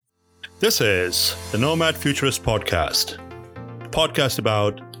This is the Nomad Futurist podcast, a podcast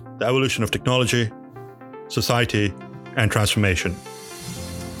about the evolution of technology, society, and transformation.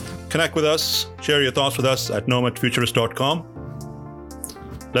 Connect with us, share your thoughts with us at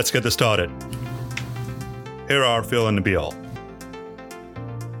nomadfuturist.com. Let's get this started. Here are Phil and Nabeel.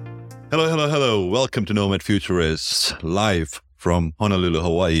 Hello. Welcome to Nomad Futurist, live from Honolulu,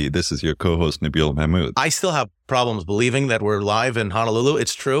 Hawaii. This is your co-host, Nabeel Mahmood. I still have problems believing that we're live in Honolulu.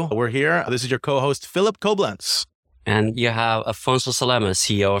 It's true. We're here. This is your co-host, Philip Koblence. And you have Afonso Salema,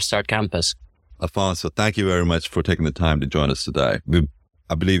 CEO of Start Campus. Afonso, thank you very much for taking the time to join us today.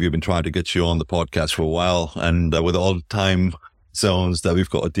 I believe we've been trying to get you on the podcast for a while, and with all the time zones that we've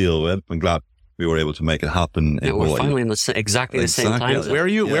got to deal with, I'm glad we were able to make it happen. Yeah, we're finally in exactly the same time zone. Where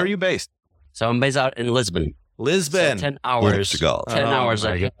are you based? So I'm based out in Lisbon. So 10 hours. Portugal. 10 hours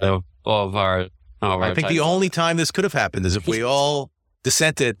ahead of our I think the only time this could have happened is if we all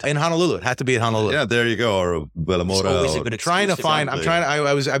dissented in Honolulu. It had to be in Honolulu. Yeah, there you go. Or Belamora.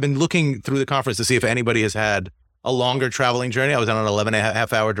 I've been looking through the conference to see if anybody has had a longer traveling journey. I was on an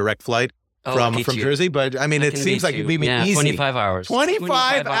 11.5-hour direct flight from Jersey, but I mean, it seems like it'd be easy. 25 hours.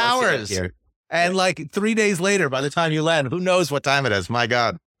 25 hours. And like 3 days later, by the time you land, who knows what time it is? My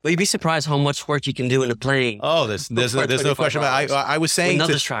God. Well, you'd be surprised how much work you can do in a plane. Oh, there's no question about it. I was saying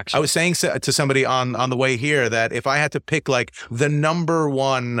to somebody on the way here that if I had to pick like the number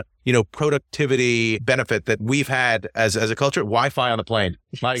one, productivity benefit that we've had as a culture, Wi-Fi on the plane.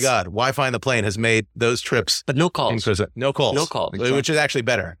 My God, Wi-Fi on the plane has made those trips. But no calls. No calls. Exactly. Which is actually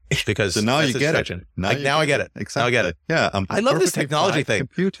better because so now you get it. Now I get it. Exactly. Now I get it. Yeah. I love this technology thing.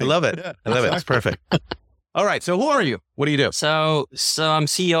 Computing. I love it. Yeah, I love it. It's perfect. All right. So who are you? What do you do? So I'm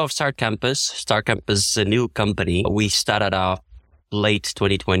CEO of Start Campus. Start Campus is a new company. We started out late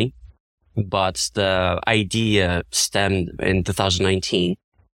 2020, but the idea stemmed in 2019.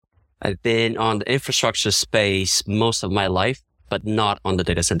 I've been on the infrastructure space most of my life, but not on the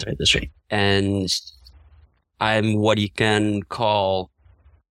data center industry. And I'm what you can call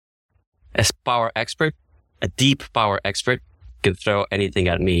a power expert, a deep power expert. You can throw anything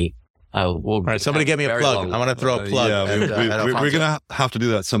at me. All right, somebody get me a plug. I want to throw a plug. We're going to have to do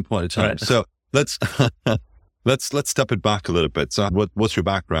that at some point in time. Right. So let's step it back a little bit. So what's your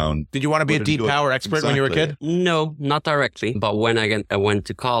background? Did you want to be a deep power expert when you were a kid? No, not directly. But when I went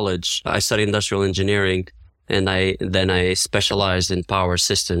to college, I studied industrial engineering, and I specialized in power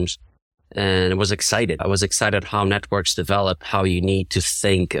systems, and I was excited. I was excited how networks develop, how you need to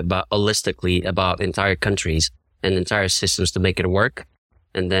think holistically about entire countries and entire systems to make it work.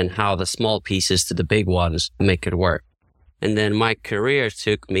 And then how the small pieces to the big ones make it work. And then my career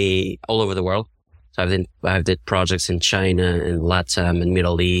took me all over the world. So I did projects in China and LATAM and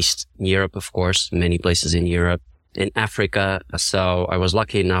Middle East, Europe, of course, many places in Europe, in Africa. So I was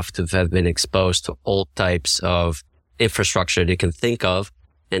lucky enough to have been exposed to all types of infrastructure that you can think of.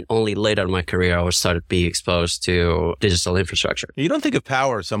 And only later in my career, I started being exposed to digital infrastructure. You don't think of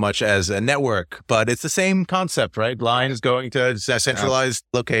power so much as a network, but it's the same concept, right? Lines going to a centralized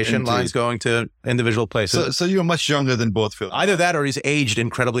location, Indeed. Lines going to individual places. So you're much younger than both, Phil. Either that or he's aged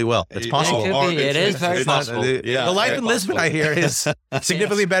incribly well. It's possible. It is very possible. The life in Lisbon, I hear, is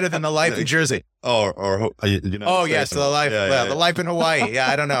significantly better than the life in Jersey. The life in Hawaii. Yeah,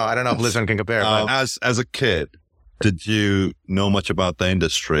 I don't know if Lisbon can compare. As a kid, did you know much about the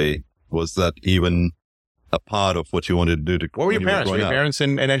industry? Was that even a part of what you wanted to do? What were your parents? Were your parents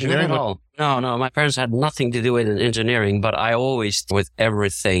in engineering? No. My parents had nothing to do with engineering, but I always, with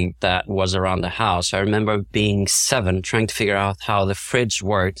everything that was around the house. I remember being 7, trying to figure out how the fridge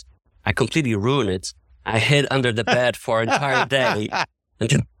worked. I completely ruined it. I hid under the bed for an entire day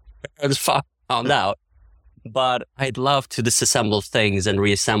until I was found out. But I'd love to disassemble things and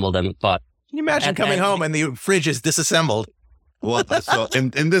reassemble them, but can you imagine coming home and the fridge is disassembled? Well, so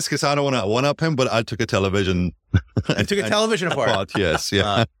in this case, I don't want to one-up him, but I took a television. You took a television apart? Yes,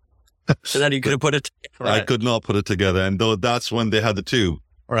 yeah. So then you could have put it together. I could not put it together, and though that's when they had the tube.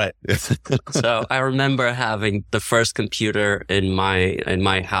 Right. So I remember having the first computer in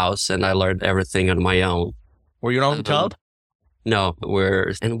my house, and I learned everything on my own. Were you an only child? No,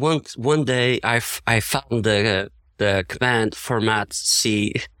 and one day I found the command format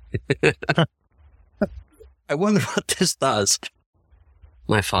C. I wonder what this does.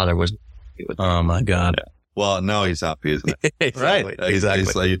 My father was. Oh my God! Yeah. Well, now he's happy, isn't it? Exactly. Right.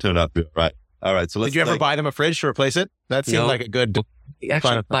 Exactly. You turned out right. All right. So did you ever buy them a fridge to replace it? That seemed like a good. He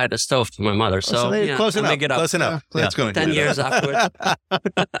actually buy the stove for my mother. So close enough. Close enough. Yeah, that's going 10 years afterwards.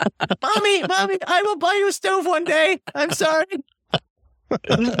 Mommy, I will buy you a stove one day. I'm sorry.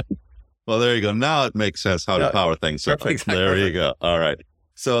 Well, there you go. Now it makes sense how to power things. So Perfect. there you go. All right.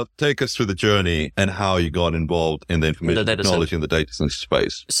 So take us through the journey and how you got involved in the information technology and the data center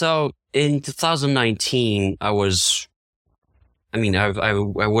space. So in 2019, I would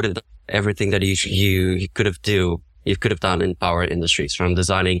have done everything that you could have done in power industries, from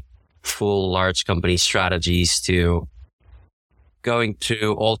designing full large company strategies to going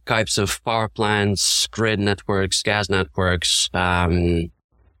to all types of power plants, grid networks, gas networks,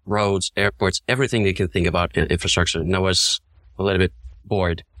 roads, airports, everything you can think about in infrastructure. And I was a little bit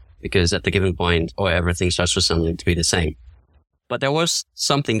bored because at the given point, everything starts resembling to be the same. But there was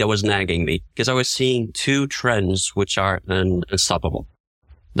something that was nagging me because I was seeing two trends which are unstoppable.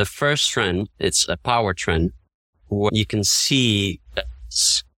 The first trend, it's a power trend, where you can see that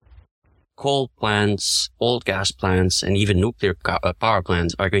coal plants, old gas plants, and even nuclear power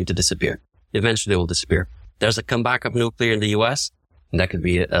plants are going to disappear. Eventually, they will disappear. There's a comeback of nuclear in the US, and that could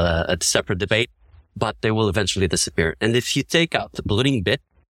be a separate debate, but they will eventually disappear. And if you take out the polluting bit,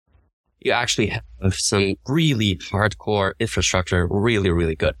 you actually have some really hardcore infrastructure, really,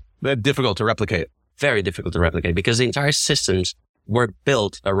 really good. They're difficult to replicate. Very difficult to replicate because the entire systems were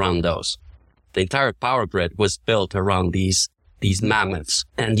built around those. The entire power grid was built around these mammoths,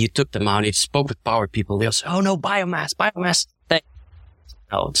 and you took them out, you spoke with power people, they'll say, oh no, biomass.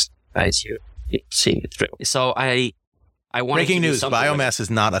 Guys, you're seeing it through. So I wanted Breaking news, biomass is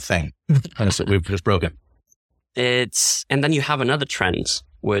not a thing. We've just broken. And then you have another trend,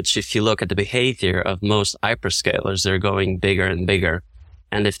 which if you look at the behavior of most hyperscalers, they're going bigger and bigger.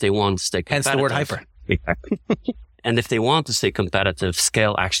 And if they want to stay competitive. Hence the word hyper. Exactly. And if they want to stay competitive,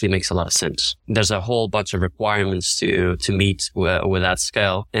 scale actually makes a lot of sense. There's a whole bunch of requirements to meet with that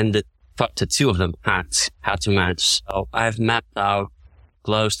scale. And the two of them had to match. So I've mapped out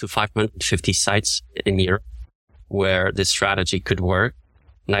close to 550 sites in Europe where this strategy could work.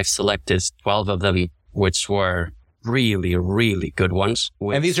 And I've selected 12 of them, which were really, really good ones.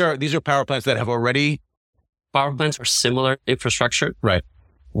 And these are power plants that have already... Power plants are similar infrastructure. Right.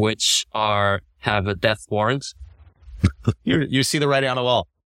 Which have a death warrant. You see the writing on the wall.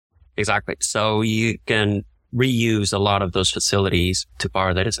 Exactly. So you can reuse a lot of those facilities to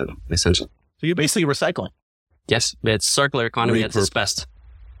power data center, essentially. So you're basically recycling. Yes, it's circular economy at its best.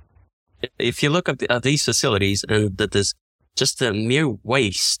 If you look at these facilities and this just the mere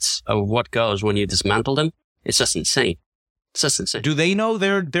waste of what goes when you dismantle them, it's just insane. It's just insane. Do they know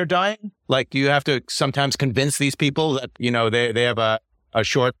they're dying? Like, do you have to sometimes convince these people that, they have a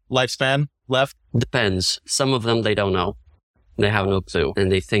short lifespan left? Depends. Some of them, they don't know. They have no clue. And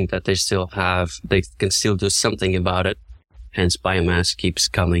they think that they can still do something about it. Hence, biomass keeps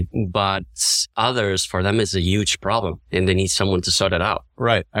coming. But others, for them, is a huge problem. And they need someone to sort it out.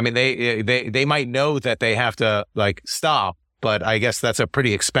 Right. I mean, they might know that they have to, stop. But I guess that's a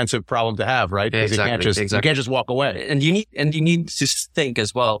pretty expensive problem to have, right? Because exactly. You can't just walk away. And you need to think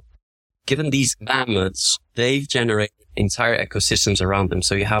as well, given these mammoths, they've generated entire ecosystems around them.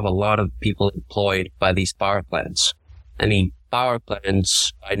 So you have a lot of people employed by these power plants. I mean, power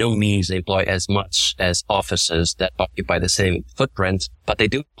plants by no means employ as much as offices that occupy the same footprint, but they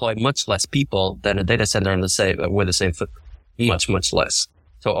do employ much less people than a data center with the same footprint. Much less.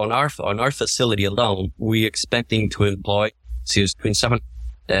 So on our facility alone, we're expecting to employ between 700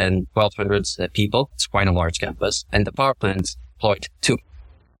 and 1,200 people. It's quite a large campus, and the power plants employed 2.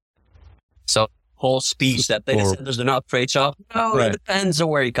 So whole speech that data centers do not create job. No, right. It depends on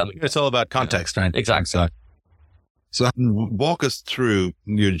where you're coming. It's all about context, right? Exactly. So walk us through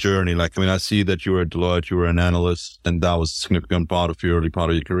your journey. I see that you were at Deloitte, you were an analyst, and that was a significant part of your early part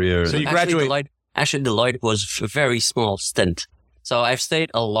of your career. So you graduated. Actually, Deloitte was a very small stint. So I've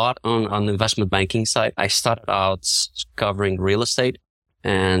stayed a lot on the investment banking side. I started out covering real estate,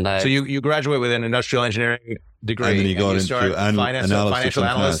 and so you graduate with an industrial engineering degree, and then you got into financial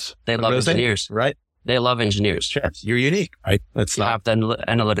analyst. They love engineers, right? They love engineers. Sure. You're unique, right? That's not the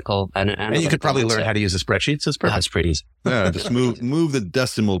analytical. And you could probably learn how to use a spreadsheet. So that's pretty easy. Yeah, just move the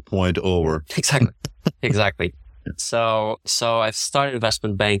decimal point over. Exactly. So I started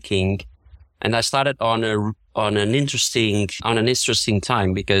investment banking, and I started on an interesting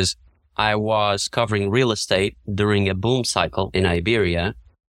time because I was covering real estate during a boom cycle in Iberia.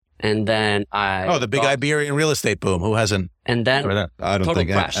 And then the big Iberian real estate boom. Who hasn't? And then I don't think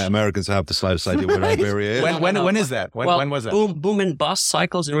Americans have the slightest idea where Iberia is. When is that? When was that? Boom and bust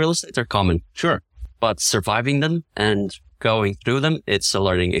cycles in real estate are common. Sure. But surviving them and going through them, it's a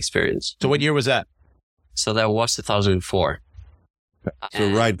learning experience. So what year was that? So that was 2004.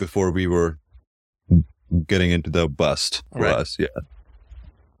 So right before we were getting into the bust for us, yeah.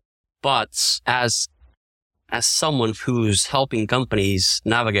 But as someone who's helping companies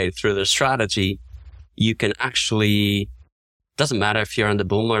navigate through their strategy, you can actually Doesn't matter if you're on the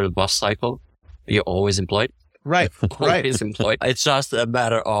boom or the bust cycle, you're always employed. Right. Always employed. It's just a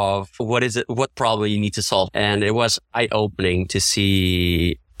matter of what problem you need to solve. And it was eye-opening to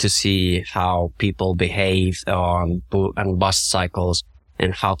see how people behave on boom and bust cycles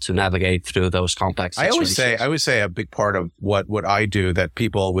and how to navigate through those complex situations. I always say a big part of what I do that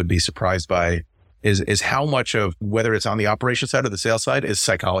people would be surprised by is how much of, whether it's on the operation side or the sales side, is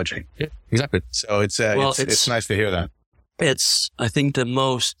psychology. Yeah, exactly. So it's nice to hear that. It's, I think, the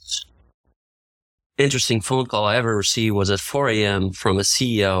most interesting phone call I ever received was at 4 a.m. from a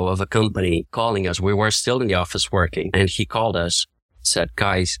CEO of a company calling us. We were still in the office working, and he called us, said,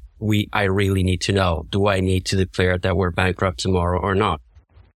 guys, I really need to know, do I need to declare that we're bankrupt tomorrow or not?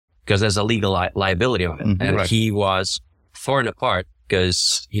 Because there's a legal liability on it. Mm-hmm, and he was torn apart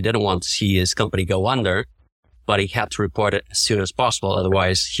because he didn't want to see his company go under, but he had to report it as soon as possible.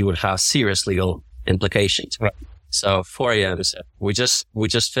 Otherwise, he would have serious legal implications. Right. So 4 a.m. he said, we just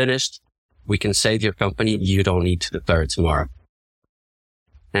finished. We can save your company. You don't need to declare it tomorrow.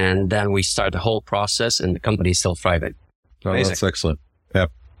 And then we start the whole process, and the company is still thriving. Oh, that's excellent. Yeah.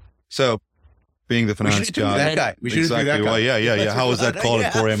 So, being the finance guy, we should do that guy. Well, yeah. How was that call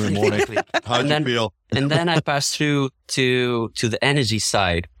at 4 a.m. in the morning? How did you feel? And then I passed through to the energy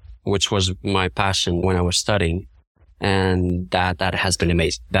side, which was my passion when I was studying, and that has been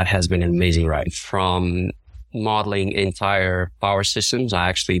amazing. That has been an amazing ride. From modeling entire power systems, I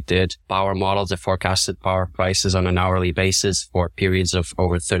actually did power models that forecasted power prices on an hourly basis for periods of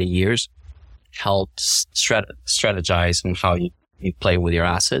over 30 years. Helped strategize on how you play with your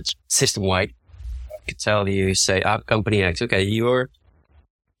assets system-wide. I could tell you, say, company X, okay, you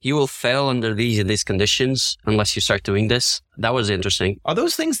will fail under these conditions unless you start doing this. That was interesting. Are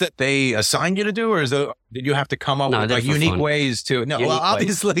those things that they assign you to do, or did you have to come up with like unique ways to? No, well,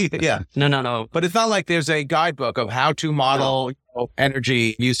 obviously, yeah. No. But it's not like there's a guidebook of how to model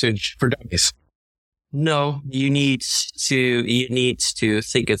energy usage for dummies. No, you need to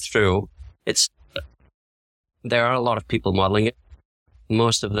think it through. There are a lot of people modeling it.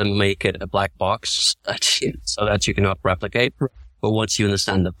 Most of them make it a black box so that you cannot replicate. But once you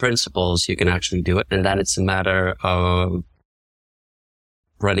understand the principles, you can actually do it. And then it's a matter of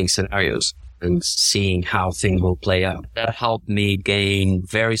running scenarios and seeing how things will play out. That helped me gain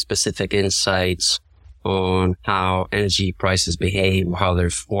very specific insights on how energy prices behave, how they're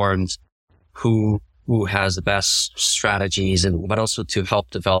formed, who has the best strategies, but also to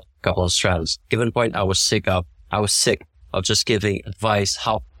help develop a couple of strategies. Given a point, I was sick of just giving advice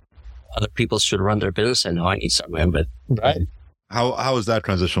how other people should run their business, and I need something. But right. How is that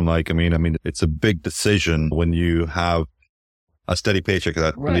transition like? I mean, it's a big decision when you have a steady paycheck.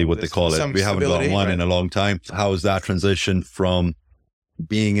 That's really what they call it. We haven't got one in a long time. How is that transition from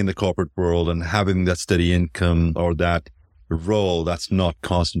being in the corporate world and having that steady income or that role that's not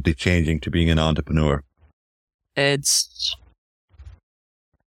constantly changing to being an entrepreneur?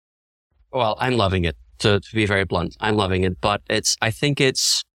 Well, I'm loving it. To be very blunt, I'm loving it, but I think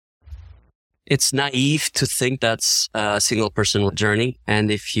it's naive to think that's a single person journey.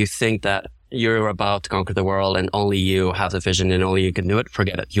 And if you think that you're about to conquer the world and only you have the vision and only you can do it,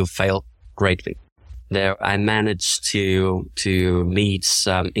 forget it. You'll fail greatly. There, I managed to meet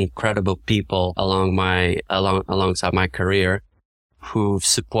some incredible people alongside my career who've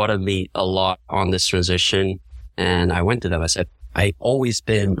supported me a lot on this transition. And I went to them. I said, I've always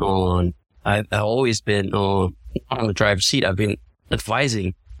been on the driver's seat. I've been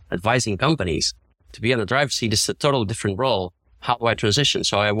advising companies. To be on the driver's seat is a totally different role. How do I transition?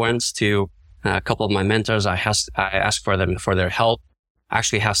 So I went to a couple of my mentors. I asked for their help. I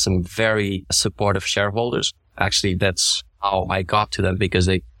actually have some very supportive shareholders. Actually, that's how I got to them, because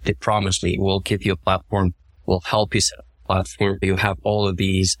they promised me, we'll give you a platform. We'll help you set up a platform. You have all of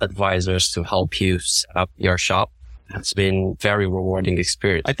these advisors to help you set up your shop. It's been very rewarding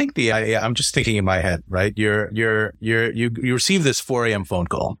experience. I think I'm just thinking in my head, right? You receive this 4 a.m. phone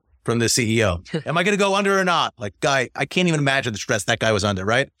call from the CEO. Am I going to go under or not? Like, guy, I can't even imagine the stress that guy was under,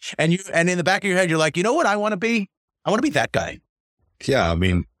 right? And in the back of your head, you're like, you know what I want to be? I want to be that guy. Yeah, I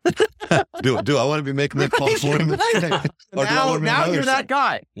mean, do I want to be making that call for him? Now you're that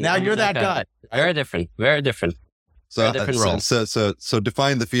guy. Now you're that guy. Very different. Very different. So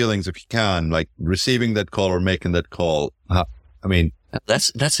define the feelings if you can, like receiving that call or making that call. I mean,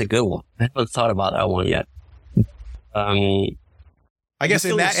 that's a good one. I haven't thought about that one yet. I guess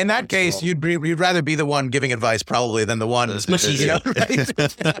in that case, you'd rather be the one giving advice probably than the one. It's much easier. Right?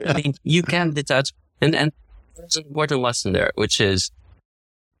 I mean, you can detach, and there's an important lesson there, which is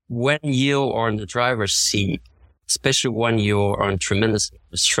when you are in the driver's seat, especially when you're on tremendous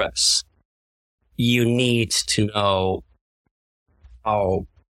stress, you need to know how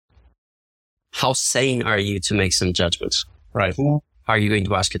sane are you to make some judgments? Right. Who are you going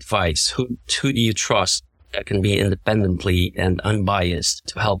to ask advice? Who do you trust that can be independently and unbiased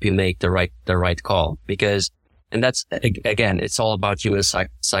to help you make the right call? Because, and that's, again, it's all about human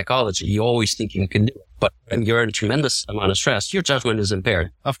psychology. You always think you can do it, but when you're in a tremendous amount of stress, your judgment is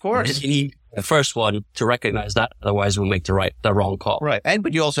impaired. Of course. You need the first one to recognize that. Otherwise, we'll make the wrong call. Right.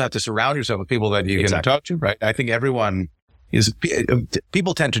 But you also have to surround yourself with people that you can talk to, right? I think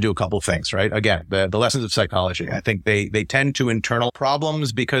people tend to do a couple of things, right? Again, the lessons of psychology. I think they tend to internal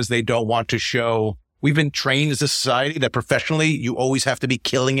problems because they don't want to show. We've been trained as a society that professionally you always have to be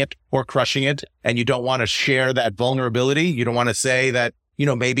killing it or crushing it. And you don't want to share that vulnerability. You don't want to say that,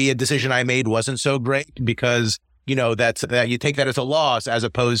 maybe a decision I made wasn't so great because, that you take that as a loss as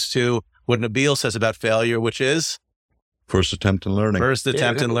opposed to what Nabeel says about failure, which is first attempt in learning.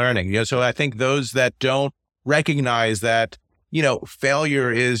 In learning. So I think those that don't recognize that,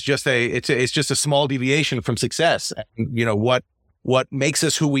 failure is just it's just a small deviation from success. And, what makes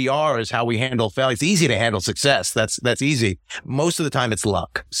us who we are is how we handle failure. It's easy to handle success. That's easy. Most of the time it's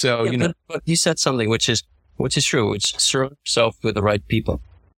luck. So, but you said something which is true, which surround yourself with the right people.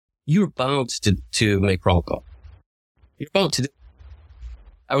 You're bound to make wrong calls. You're bound to do.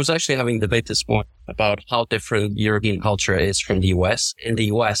 I was actually having a debate this morning about how different European culture is from the US. In the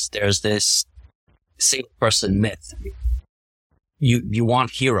US, there's this single person myth. You want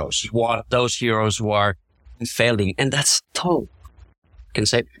heroes. You want those heroes who are failing. And that's total. Can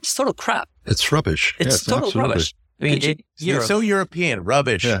say it's total crap. It's rubbish. It's total rubbish. I mean, it's so European,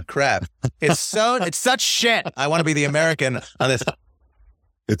 rubbish, crap. It's such shit. I want to be the American on this.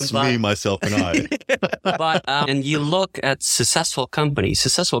 It's me, myself, and I. But and you look at successful companies.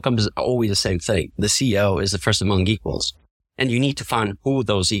 Successful companies are always the same thing. The CEO is the first among equals, and you need to find who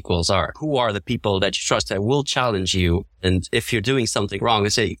those equals are. Who are the people that you trust that will challenge you? And if you're doing something wrong, they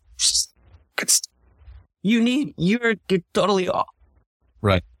say, you're totally off.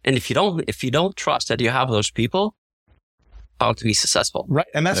 Right. And if you don't trust that you have those people, how to be successful. Right.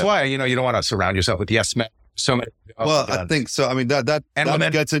 And that's why, you don't want to surround yourself with yes men. So many. Well, I think so. I mean, that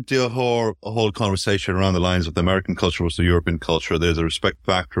gets into a whole conversation around the lines of the American culture versus the European culture. There's a respect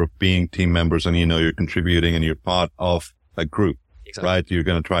factor of being team members and, you're contributing and you're part of a group, right? You're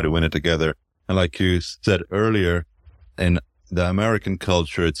going to try to win it together. And like you said earlier, in the American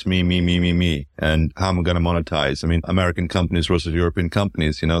culture, it's me, and how I'm going to monetize. I mean, American companies versus European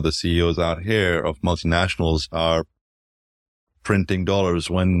companies, the CEOs out here of multinationals are printing dollars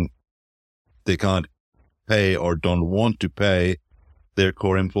when they can't pay or don't want to pay their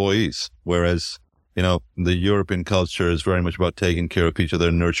core employees. Whereas, the European culture is very much about taking care of each other,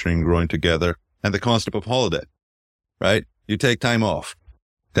 nurturing, growing together, and the concept of holiday, right? You take time off.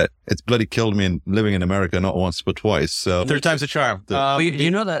 That it's bloody killed me in living in America, not once, but twice. So third time's a charm.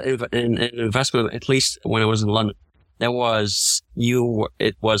 You know that in investment, at least when I was in London, it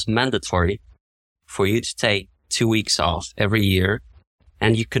was mandatory for you to take 2 weeks off every year,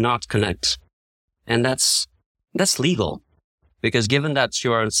 and you cannot connect. And that's legal, because given that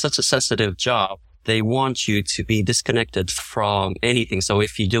you are in such a sensitive job, they want you to be disconnected from anything. So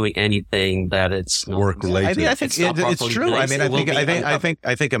if you're doing anything that it's work related, I think it's true. I mean,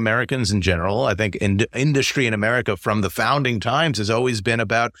 I think Americans in general, I think industry in America from the founding times has always been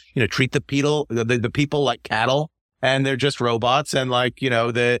about, treat the people like cattle, and they're just robots. And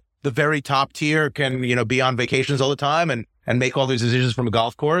the very top tier can, be on vacations all the time and make all these decisions from a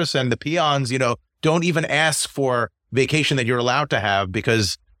golf course. And the peons, don't even ask for vacation that you're allowed to have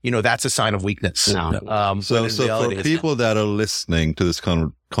because, that's a sign of weakness. No. So for people that are listening to this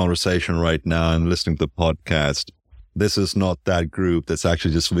conversation right now and listening to the podcast, this is not that group that's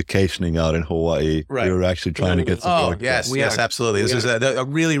actually just vacationing out in Hawaii. Right. You're actually trying to get some work done. Yes, absolutely. This is a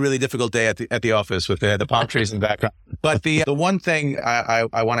really, really difficult day at the office with the palm trees in the background. But the one thing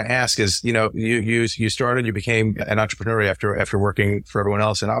I want to ask is, you became an entrepreneur after working for everyone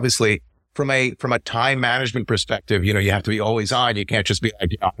else, and obviously, from a time management perspective, you have to be always on. You can't just be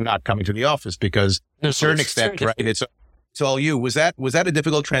like, I'm not coming to the office because to a certain extent, right? It's all you. Was that a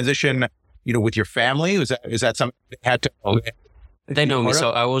difficult transition, with your family? Is that something they had to? They know me, so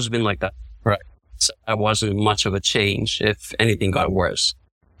I've always been like that. Right. So I wasn't much of a change. If anything got worse,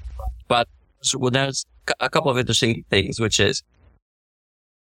 but there's a couple of interesting things, which is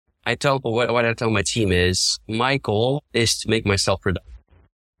what I tell my team is my goal is to make myself productive,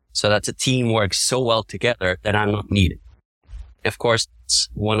 so that the team works so well together that I'm not needed. Of course, it's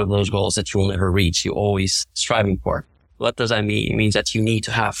one of those goals that you will never reach. You're always striving for. What does that mean? It means that you need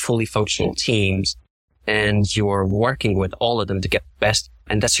to have fully functional teams, and you're working with all of them to get the best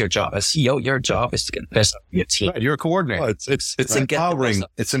And that's your job. As CEO, your job is to get the best out of your team. Right, you're a coordinator. Well, it's empowering.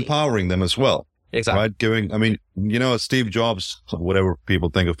 It's empowering them as well. Exactly. Right? Steve Jobs, whatever people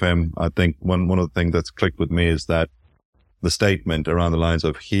think of him, I think one of the things that's clicked with me is that the statement around the lines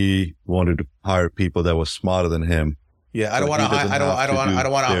of he wanted to hire people that were smarter than him. Yeah, I don't want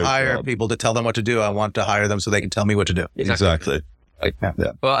to hire people to tell them what to do. I want to hire them so they can tell me what to do. Exactly.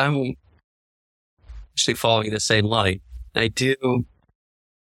 Yeah. Well, I'm actually following the same line.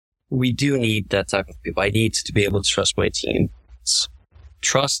 We do need that type of people. I need to be able to trust my team. It's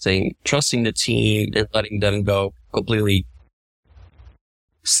trusting the team and letting them go completely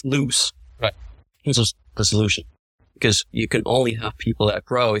loose. Right. This is the solution. Because you can only have people that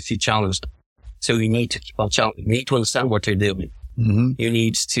grow if you challenge them. So you need to keep on challenging. You need to understand what they're doing. Mm-hmm. You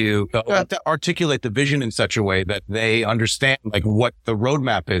need to go. You have to articulate the vision in such a way that they understand like what the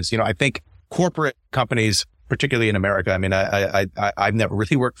roadmap is. I think corporate companies, particularly in America, I've never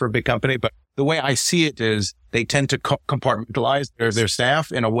really worked for a big company, but the way I see it is they tend to compartmentalize their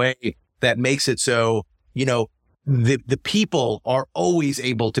staff in a way that makes it so, the people are always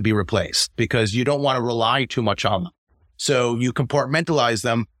able to be replaced because you don't want to rely too much on them. So you compartmentalize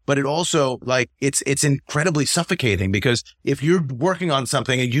them, but it also it's incredibly suffocating because if you're working on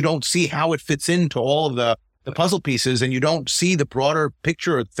something and you don't see how it fits into all of the puzzle pieces and you don't see the broader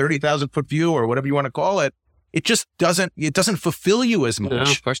picture, 30,000 foot view or whatever you want to call it, it just doesn't fulfill you as much. No,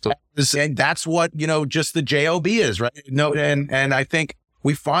 of course not. And that's what, just the JOB is, right? No, and I think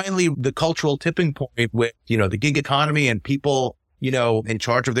we finally, the cultural tipping point with, the gig economy and people, in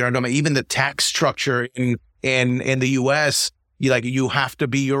charge of their own domain, even the tax structure in the US, you have to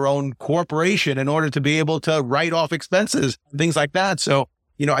be your own corporation in order to be able to write off expenses, things like that. So,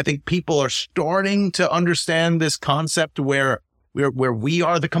 I think people are starting to understand this concept where we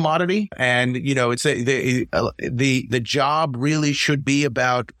are the commodity, and it's the job really should be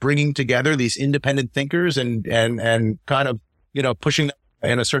about bringing together these independent thinkers and kind of pushing them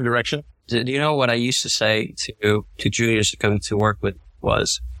in a certain direction. Do you know what I used to say to juniors who come to work with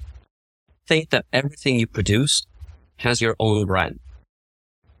was, think that everything you produce has your own brand.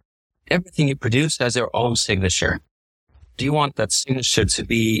 Everything you produce has your own signature. Do you want that signature to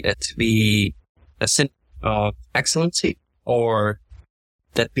be a sign of excellency, or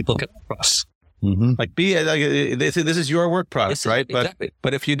that people can trust? Mm-hmm. This is your work product, right? Exactly.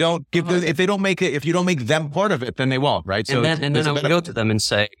 But if you don't if you don't make them part of it, then they won't, right? So and then I would go to them and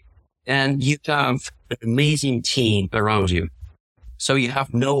say, and you have an amazing team around you, so you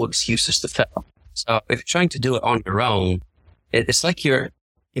have no excuses to fail. So if you're trying to do it on your own, it's like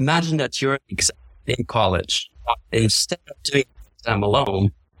imagine that you're in college. Instead of doing the exam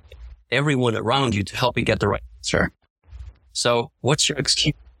alone, everyone around you to help you get the right answer. So what's your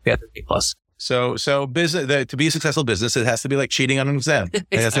excuse to get an A+? So business, to be a successful business, it has to be like cheating on an exam.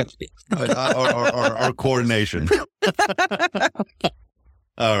 Exactly. or coordination.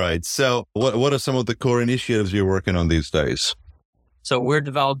 All right. So what are some of the core initiatives you're working on these days? So we're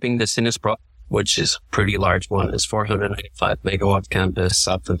developing the Sinus project, which is a pretty large one. It's 495 megawatt campus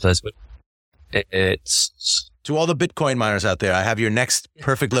self-investment. It's to all the Bitcoin miners out there, I have your next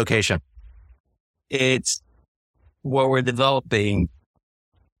perfect location. It's what we're developing,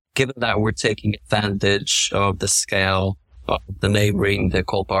 given that we're taking advantage of the scale of the neighboring, the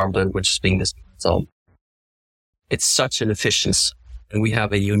coal power plant, which is being dismantled. It's such an efficiency, and we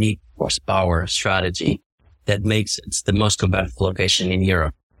have a unique horsepower strategy that makes it the most competitive location in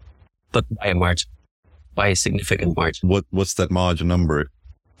Europe, but by a margin, by a significant margin. What's that margin number?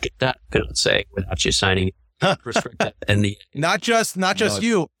 That I couldn't say without you signing restricted NDA. Not just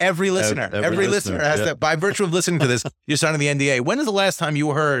you, every listener. Every listener has to, by virtue of listening to this, you're signing the NDA. When is the last time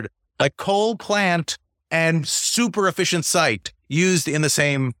you heard a coal plant and super efficient site used in the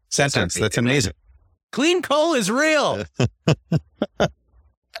same sentence? That's amazing. Clean coal is real.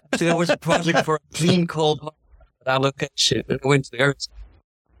 So there was a project for a clean coal allocation. It went there.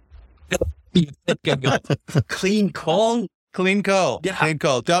 Clean coal? Clean coal. Yeah. Clean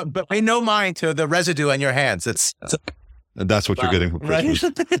coal. But pay no mind to the residue on your hands. And that's what you're getting for Christmas.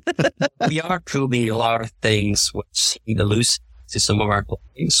 Right? We are proving a lot of things which seem elusive to some of our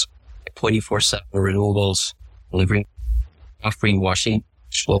clients. 24/7 renewables, delivering off greenwashing,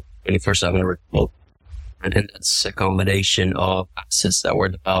 which will 24/7 renewable. And then that's a combination of assets that we're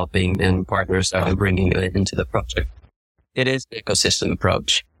developing and partners that we're bringing into the project. It is an ecosystem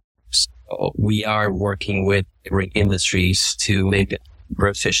approach. So we are working with different industries to make it more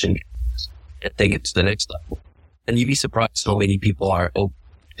efficient and take it to the next level. And you'd be surprised how many people are open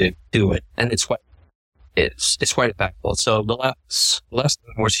to do it. And it's quite impactful. So the last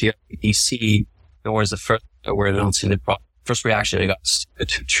time I was here at DC, it was the first that we're announcing the product First reaction, I got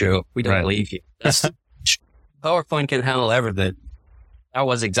true. We don't believe you. PowerPoint can handle everything. That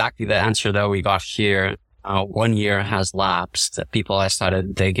was exactly the answer that we got here. 1 year has lapsed. People have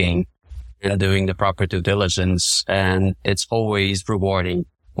started digging and doing the proper due diligence. And it's always rewarding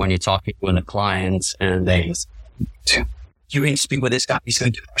when you're talking with a client and they, you need to speak with this guy. He's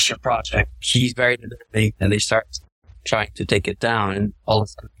going to crush your project. He's very demanding. And they start trying to take it down. And all of a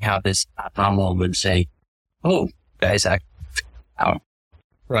sudden you have this aha moment saying, oh, guys, actually,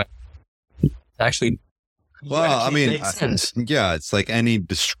 right. Actually, well, I mean, it's like any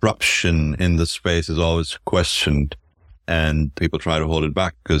disruption in the space is always questioned, and people try to hold it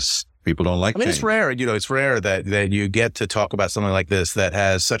back because people don't like. I mean, it's rare. It's rare that you get to talk about something like this that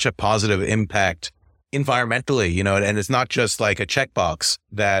has such a positive impact environmentally. And it's not just like a checkbox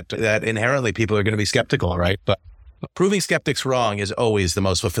that inherently people are going to be skeptical, right? But proving skeptics wrong is always the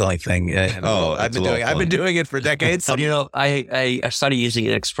most fulfilling thing. I've been doing it for decades. I started using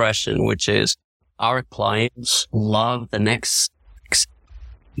an expression which is, our clients love the next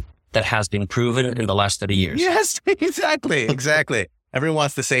that has been proven in the last 30 years. Yes, exactly. Everyone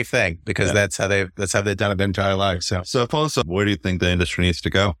wants the safe thing because that's how they've done it their entire life. So Afonso, where do you think the industry needs to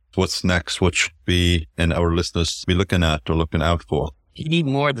go? What's next? What should be and our listeners be looking at or looking out for? You need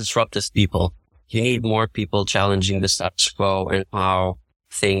more disruptive people. You need more people challenging the status quo and how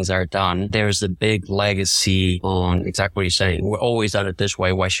things are done. There's a big legacy on exactly what you're saying. We're always done it this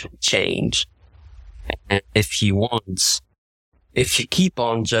way. Why should it change? And if you keep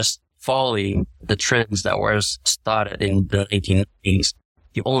on just following the trends that were started in the 1890s,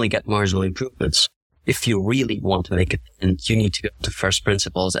 you only get marginal improvements. If you really want to make it, and you need to go to first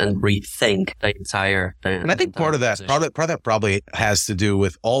principles and rethink the entire thing. And I think part of that probably has to do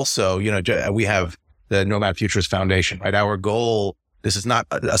with also, we have the Nomad Futurist Foundation, right? Our goal, this is not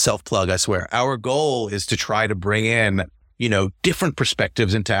a self-plug, I swear. Our goal is to try to bring in different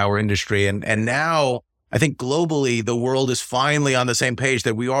perspectives into our industry. And now I think globally, the world is finally on the same page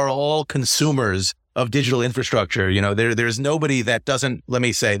that we are all consumers of digital infrastructure. There's nobody that doesn't,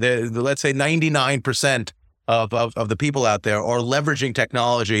 let's say 99% of the people out there are leveraging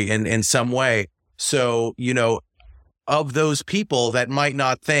technology in some way. So, of those people that might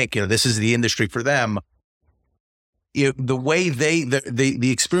not think, this is the industry for them, the way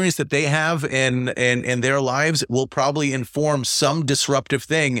the experience that they have in their lives will probably inform some disruptive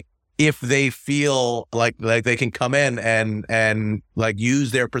thing if they feel like they can come in and like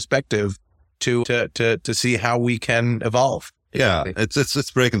use their perspective to see how we can evolve. Yeah,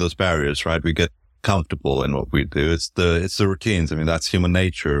 it's breaking those barriers, right? We get comfortable in what we do. It's the routines. I mean, that's human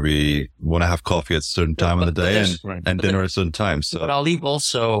nature. We want to have coffee at a certain time of the day and dinner at a certain time. So, but I'll leave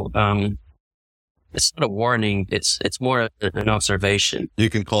also. It's not a warning. It's more an observation. You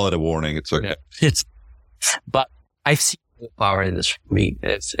can call it a warning. It's okay. But I've seen the power industry.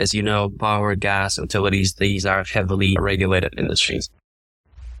 As you know, power, gas, utilities, these are heavily regulated industries.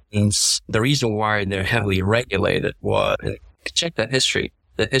 And the reason why they're heavily regulated was, check the history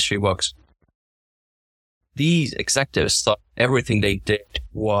books. These executives thought everything they did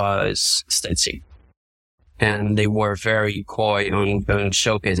was state. And they were very coy on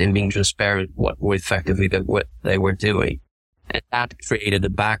showcasing and being transparent what they were doing. And that created a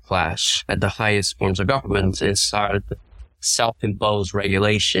backlash at the highest forms of government and started self-imposed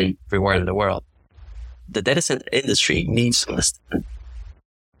regulation everywhere in the world. The data center industry needs to understand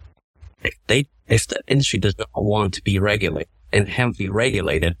if the industry does not want to be regulated and heavily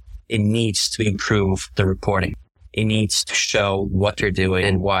regulated, it needs to improve the reporting. It needs to show what they're doing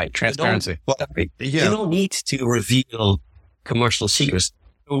and why. Transparency. You don't need to reveal commercial secrets.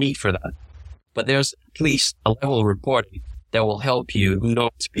 No need for that. But there's at least a level of reporting that will help you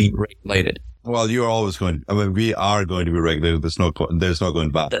not to be regulated. Well, we are going to be regulated. There's no going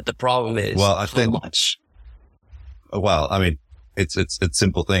back. The problem is how much. Well, I mean, it's a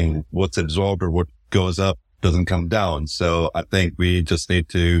simple thing. What's absorbed or what goes up doesn't come down. So I think we just need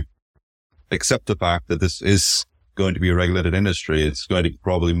to accept the fact that this is going to be a regulated industry. It's going to be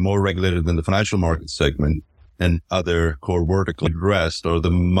probably more regulated than the financial market segment and other core verticals. The rest, or the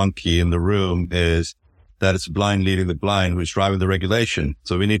monkey in the room, is that it's blind leading the blind who's driving the regulation.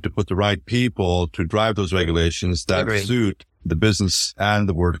 So we need to put the right people to drive those regulations that suit the business and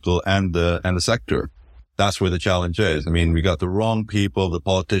the vertical and the sector. That's where the challenge is. I mean, we got the wrong people, the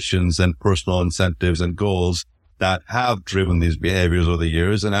politicians and personal incentives and goals that have driven these behaviors over the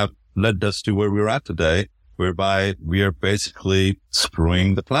years and have led us to where we're at today, whereby we are basically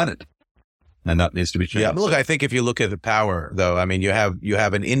screwing the planet. And that needs to be changed. Yeah, look, I think if you look at the power, though, I mean, you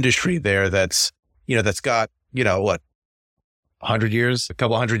have an industry there that's got, 100 years, a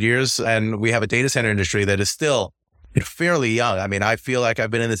couple 100 years. And we have a data center industry that is still fairly young. I mean, I feel like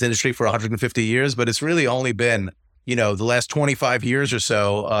I've been in this industry for 150 years, but it's really only been, the last 25 years or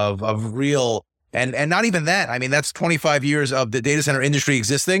so of real, and not even that. I mean, that's 25 years of the data center industry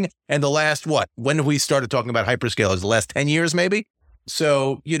existing. And the last, when have we started talking about hyperscalers? The last 10 years, maybe?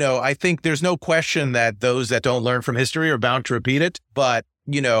 So, I think there's no question that those that don't learn from history are bound to repeat it. But,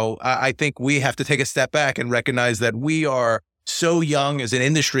 I think we have to take a step back and recognize that we are so young as an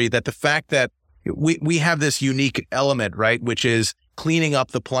industry that the fact that we have this unique element, right, which is cleaning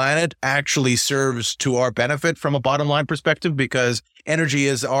up the planet actually serves to our benefit from a bottom line perspective, because energy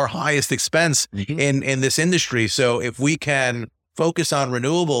is our highest expense in this industry. So if we can focus on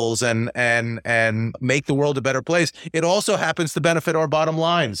renewables and make the world a better place, it also happens to benefit our bottom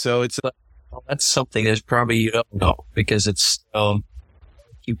line. So that's something that probably you don't know, because it's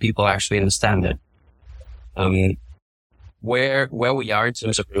few people actually understand it. Where we are in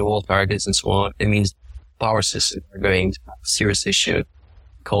terms of renewable targets and so on, it means power systems are going to have a serious issue,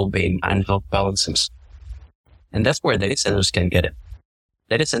 coal bin and health balances. And that's where data centers can get it.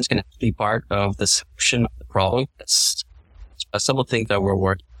 Data centers can be part of the solution of the problem. That's some of the things that we're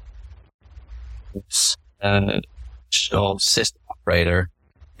working with. System operator,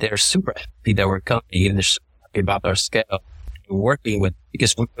 they're super happy that we're coming in. They're super happy about our scale. We're working with,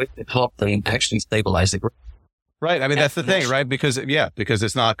 because we can help them actually stabilize the grid. Right. I mean, that's the thing, right? Because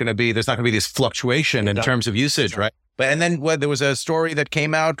there's not going to be this fluctuation in terms of usage, right? But, and then there was a story that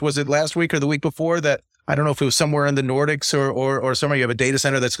came out, was it last week or the week before, that I don't know if it was somewhere in the Nordics or somewhere, you have a data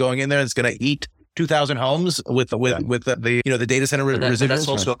center that's going in there and it's going to eat 2,000 homes with the data center residuals. That's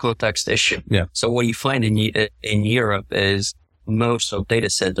also a context issue. Yeah. So what you find in Europe is most of data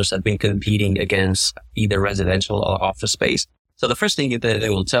centers have been competing against either residential or office space. So the first thing that they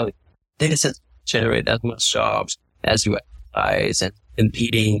will tell you, data centers generate as much jobs as you advertise, and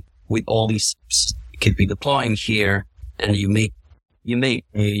competing with all these you could be deploying here, and you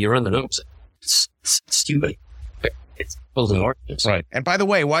run the numbers. It's stupid. It's building orders. Right. And by the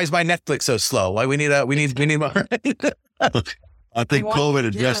way, why is my Netflix so slow? Why we need more. I think COVID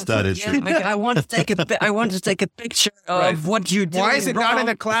addressed that issue. I want to take a picture of what you do. Why is it not in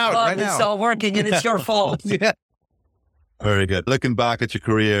the cloud right now? It's all working and it's your fault. Yeah. Very good. Looking back at your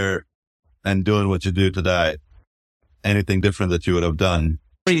career and doing what you do today, anything different that you would have done?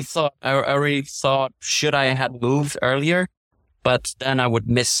 I already thought, should I have moved earlier? But then I would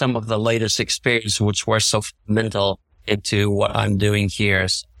miss some of the latest experience, which were so fundamental into what I'm doing here.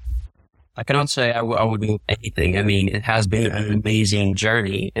 So I cannot say I would move anything. I mean, it has been an amazing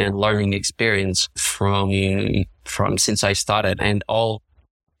journey and learning experience from since I started, and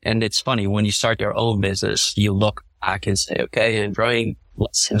it's funny, when you start your own business, you look back and say, okay, I'm drawing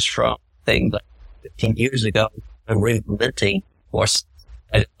lessons from things like 15 years ago, I'm reinventing or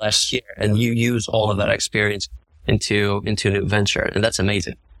last year, and you use all of that experience into a new venture, and that's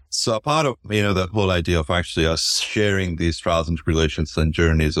amazing. So part of, the whole idea of actually us sharing these trials and tribulations and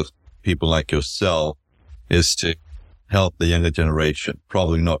journeys of people like yourself is to help the younger generation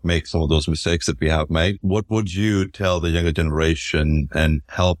probably not make some of those mistakes that we have made. What would you tell the younger generation and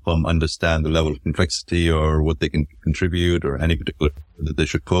help them understand the level of complexity or what they can contribute, or any particular that they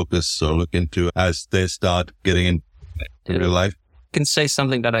should focus or look into as they start getting into real life? I can say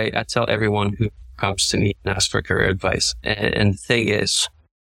something that I tell everyone who comes to me and asks for career advice. And the thing is,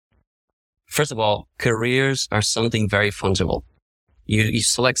 first of all, careers are something very fungible. You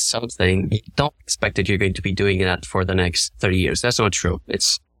select something, you don't expect that you're going to be doing that for the next 30 years. That's not true. It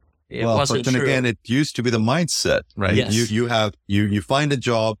wasn't but then true. Again, it used to be the mindset, right? Yes. You find a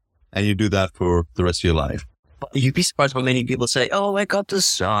job and you do that for the rest of your life. But you'd be surprised how many people say, oh, I got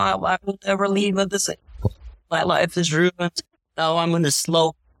this job, I will never leave it. My life is ruined. Now I'm going to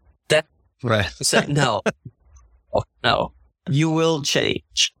slow down. Right. Say, no. No. You will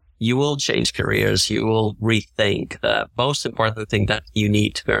change. You will change careers. You will rethink. The most important thing that you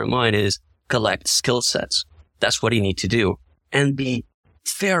need to bear in mind is collect skill sets. That's what you need to do. And be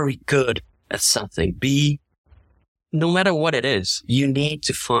very good at something. No matter what it is, you need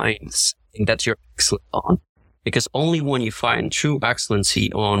to find something that you're excellent on. Because only when you find true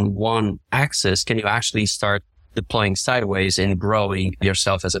excellency on one axis can you actually start deploying sideways and growing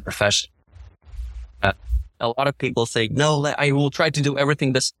yourself as a professional. A lot of people think, no, I will try to do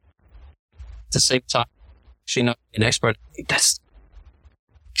everything at the same time. Actually, not an expert.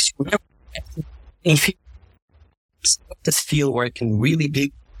 If you start this field where it can really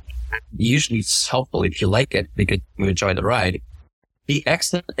be, usually it's helpful if you like it because you enjoy the ride. Be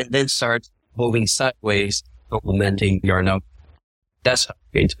excellent and then start moving sideways, implementing your note. That's how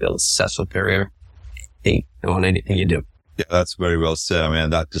you're going to build a successful career on anything you do. Yeah, that's very well said. I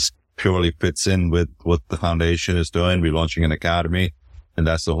mean, that just purely fits in with what the foundation is doing. We're launching an academy, and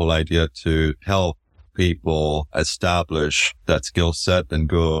that's the whole idea, to help people establish that skill set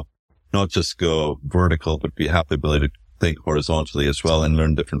and not just go vertical, but have the ability to think horizontally as well and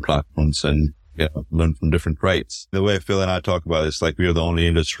learn different platforms and learn from different traits. The way Phil and I talk about it, it's like we're the only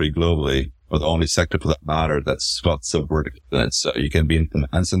industry globally, or the only sector for that matter, that's got sub-vertical. So you can be in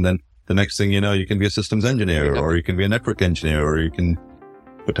finance, and then the next thing you know, you can be a systems engineer, or you can be a network engineer, or you can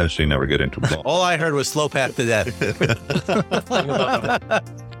potentially never get into law. All I heard was slow path to death.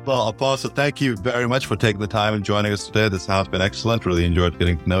 Well, Afonso, thank you very much for taking the time and joining us today. This has been excellent. Really enjoyed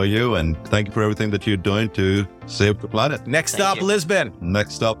getting to know you, and thank you for everything that you're doing to save the planet. Next stop, Lisbon.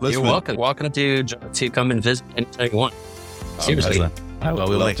 Next stop, Lisbon. You're welcome. Welcome to come and visit anytime you want. Seriously. Well,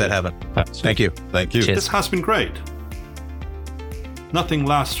 we'll make that happen. Thank you. Thank you. Cheers. This has been great. Nothing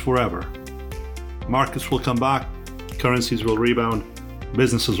lasts forever. Markets will come back, currencies will rebound,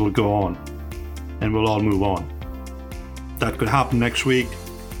 businesses will go on, and we'll all move on. That could happen next week,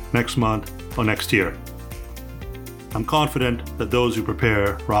 next month, or next year. I'm confident that those who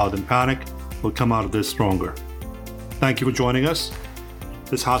prepare rather than panic will come out of this stronger. Thank you for joining us.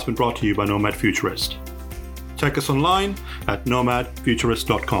 This has been brought to you by Nomad Futurist. Check us online at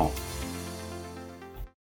nomadfuturist.com.